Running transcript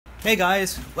Hey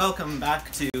guys, welcome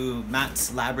back to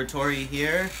Matt's Laboratory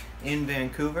here in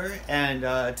Vancouver, and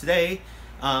today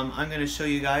I'm going to show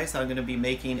you guys I'm going to be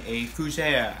making a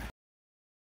Fougère.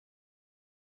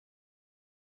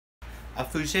 A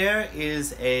Fougère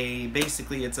is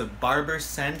basically it's a barber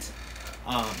scent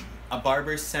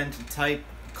type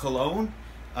cologne.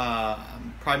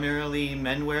 Primarily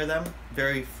men wear them,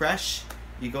 very fresh.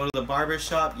 You go to the barber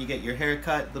shop, you get your hair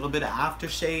cut, a little bit of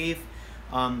aftershave.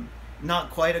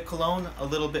 Not quite a cologne, a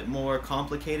little bit more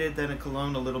complicated than a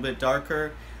cologne, a little bit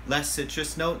darker, less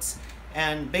citrus notes.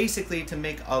 And basically, to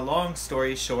make a long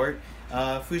story short,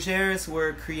 Fougères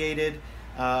were created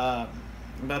about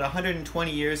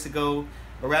 120 years ago,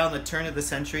 around the turn of the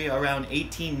century, around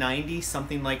 1890,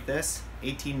 something like this,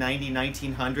 1890,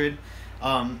 1900.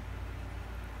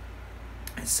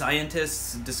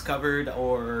 Scientists discovered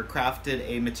or crafted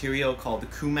a material called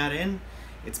coumarin.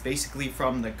 It's basically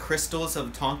from the crystals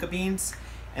of tonka beans,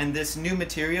 and this new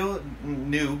material,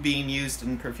 being used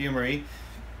in perfumery,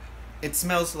 it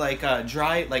smells like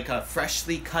dry, like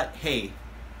freshly cut hay.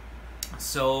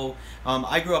 So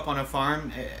I grew up on a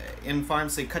farm. In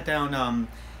farms they cut down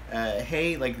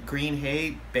hay, like green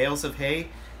hay, bales of hay,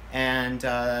 and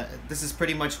this is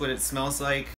pretty much what it smells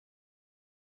like.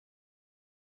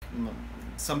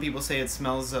 Some people say it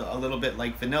smells a little bit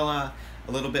like vanilla,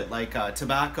 a little bit like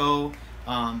tobacco.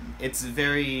 It's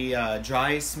very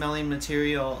dry smelling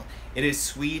material. It is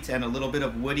sweet and a little bit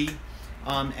of woody,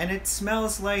 and it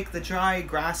smells like the dry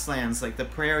grasslands, like the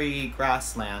prairie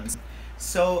grasslands.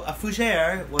 So a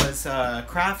Fougère was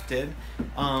crafted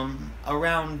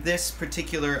around this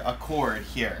particular accord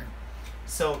here.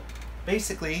 So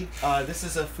basically this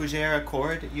is a Fougère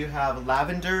accord. You have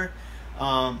lavender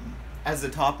as the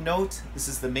top note. This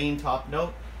is the main top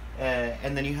note,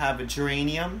 and then you have a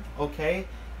geranium. Okay.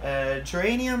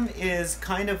 Geranium is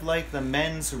kind of like the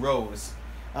men's rose.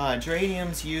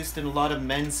 Geranium's used in a lot of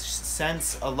men's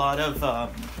scents, a lot of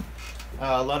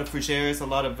Fougères, a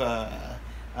lot of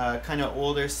kind of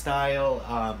older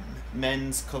style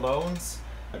men's colognes.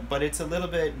 But it's a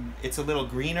little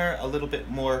greener, a little bit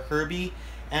more herby,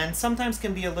 and sometimes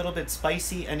can be a little bit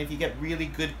spicy. And if you get really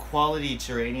good quality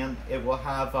geranium, it will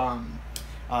have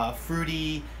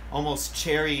fruity, almost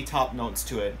cherry top notes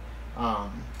to it.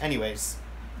 Anyways.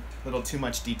 Little too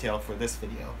much detail for this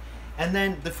video. And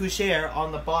then the Fougère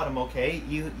on the bottom, okay,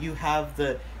 you have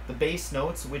the base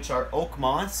notes, which are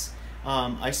Oakmoss.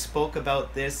 I spoke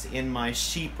about this in my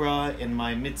Chypre, in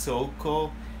my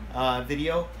Mitsuoko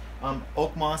video.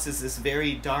 Oakmoss is this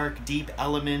very dark, deep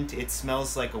element. It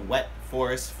smells like a wet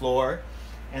forest floor.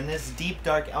 And this deep,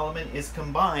 dark element is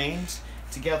combined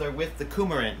together with the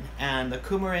coumarin. And the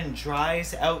coumarin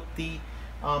dries out the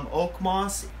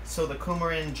Oakmoss, so the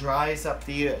coumarin dries up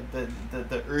the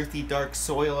earthy dark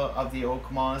soil of the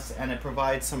Oakmoss, and it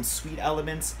provides some sweet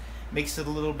elements, makes it a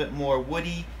little bit more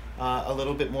woody, a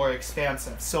little bit more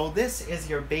expansive. So this is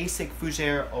your basic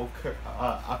Fougère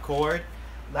accord: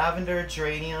 lavender,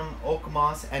 geranium,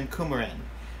 Oakmoss, and coumarin.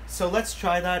 So let's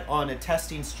try that on a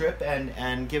testing strip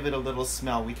and give it a little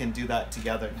smell. We can do that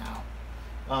together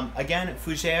now. Again,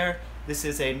 Fougère, this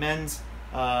is a men's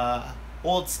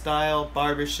old style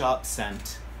barbershop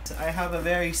scent. I have a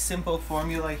very simple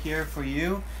formula here for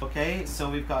you. Okay, so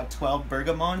we've got 12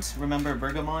 bergamot. Remember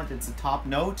bergamot, it's a top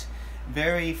note.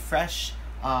 Very fresh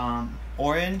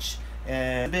orange,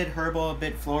 a bit herbal, a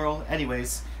bit floral.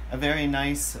 Anyways, a very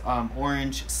nice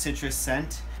orange citrus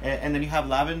scent. And then you have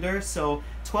lavender. So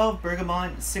 12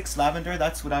 bergamot, 6 lavender.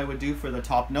 That's what I would do for the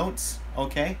top notes.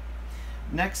 Okay.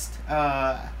 Next,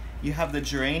 you have the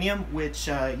geranium, which,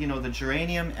 the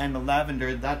geranium and the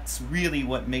lavender, that's really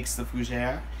what makes the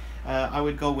Fougère. I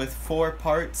would go with 4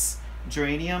 parts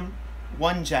geranium,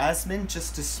 1 jasmine,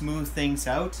 just to smooth things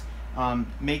out.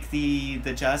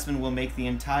 The jasmine will make the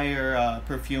entire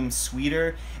perfume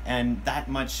sweeter and that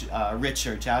much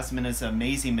richer. Jasmine is an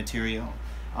amazing material.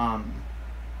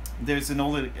 There's an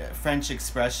old French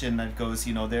expression that goes,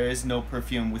 there is no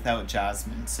perfume without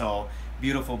jasmine. So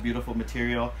beautiful, beautiful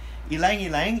material. Ylang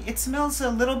ylang, it smells a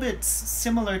little bit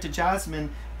similar to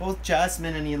jasmine. Both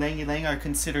jasmine and ylang ylang are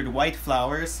considered white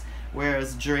flowers,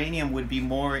 whereas geranium would be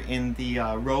more in the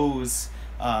rose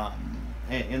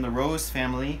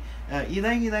family.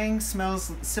 Ylang ylang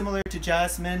smells similar to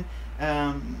jasmine.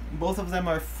 Both of them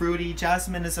are fruity.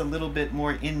 Jasmine is a little bit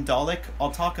more indolic.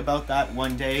 I'll talk about that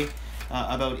one day,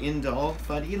 about indol.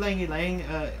 But ylang ylang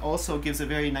also gives a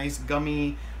very nice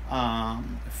gummy,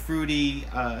 fruity,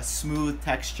 smooth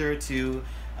texture to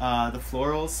the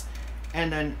florals.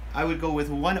 And then I would go with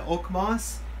 1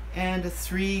 Oakmoss and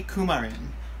 3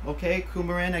 coumarin. Okay,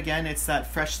 coumarin, again, it's that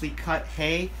freshly cut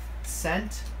hay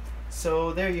scent.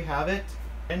 So there you have it.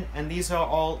 and these are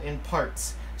all in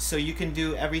parts. So you can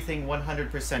do everything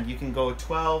 100%. You can go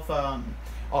 12.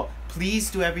 Oh,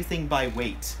 please do everything by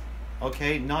weight,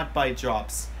 okay? Not by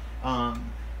drops.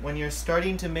 When you're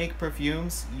starting to make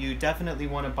perfumes, you definitely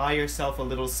want to buy yourself a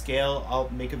little scale. I'll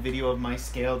make a video of my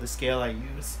scale, the scale I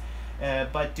use.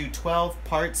 But do 12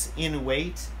 parts in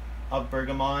weight of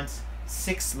bergamot,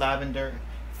 6 lavender,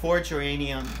 4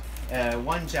 geranium,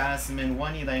 1 jasmine,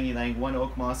 1 ylang-ylang, 1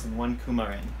 oakmoss, and 1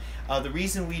 coumarin. The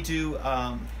reason we do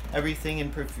everything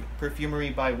in perfumery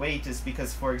by weight is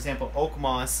because, for example,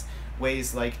 oakmoss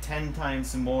weighs like 10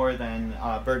 times more than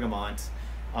bergamot,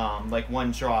 like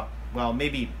 1 drop. Well,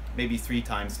 maybe 3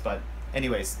 times, but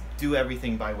anyways, do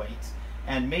everything by weight.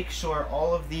 And make sure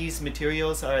all of these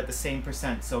materials are at the same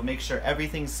percent. So make sure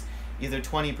everything's either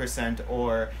 20%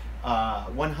 or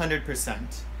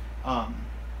 100%.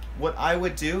 What I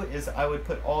would do is I would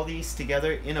put all these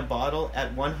together in a bottle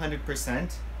at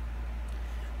 100%,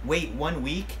 wait 1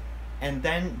 week, and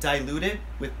then dilute it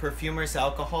with perfumer's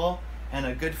alcohol and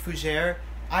a good fougere.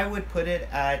 I would put it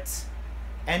at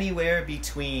anywhere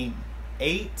between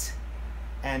 8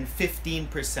 and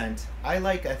 15%. I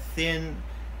like a thin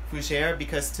fougere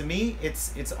because to me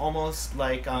it's almost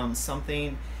like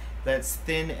something that's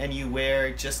thin and you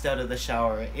wear just out of the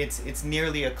shower. It's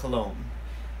nearly a cologne.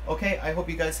 Okay, I hope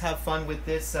you guys have fun with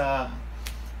this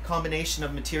combination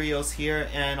of materials here,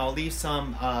 and I'll leave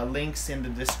some links in the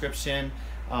description,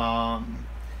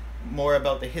 more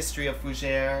about the history of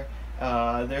fougere.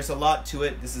 There's a lot to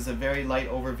it. This is a very light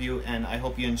overview, and I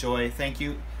hope you enjoy. Thank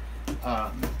you.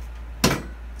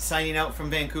 Signing out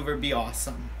from Vancouver. Be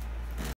awesome.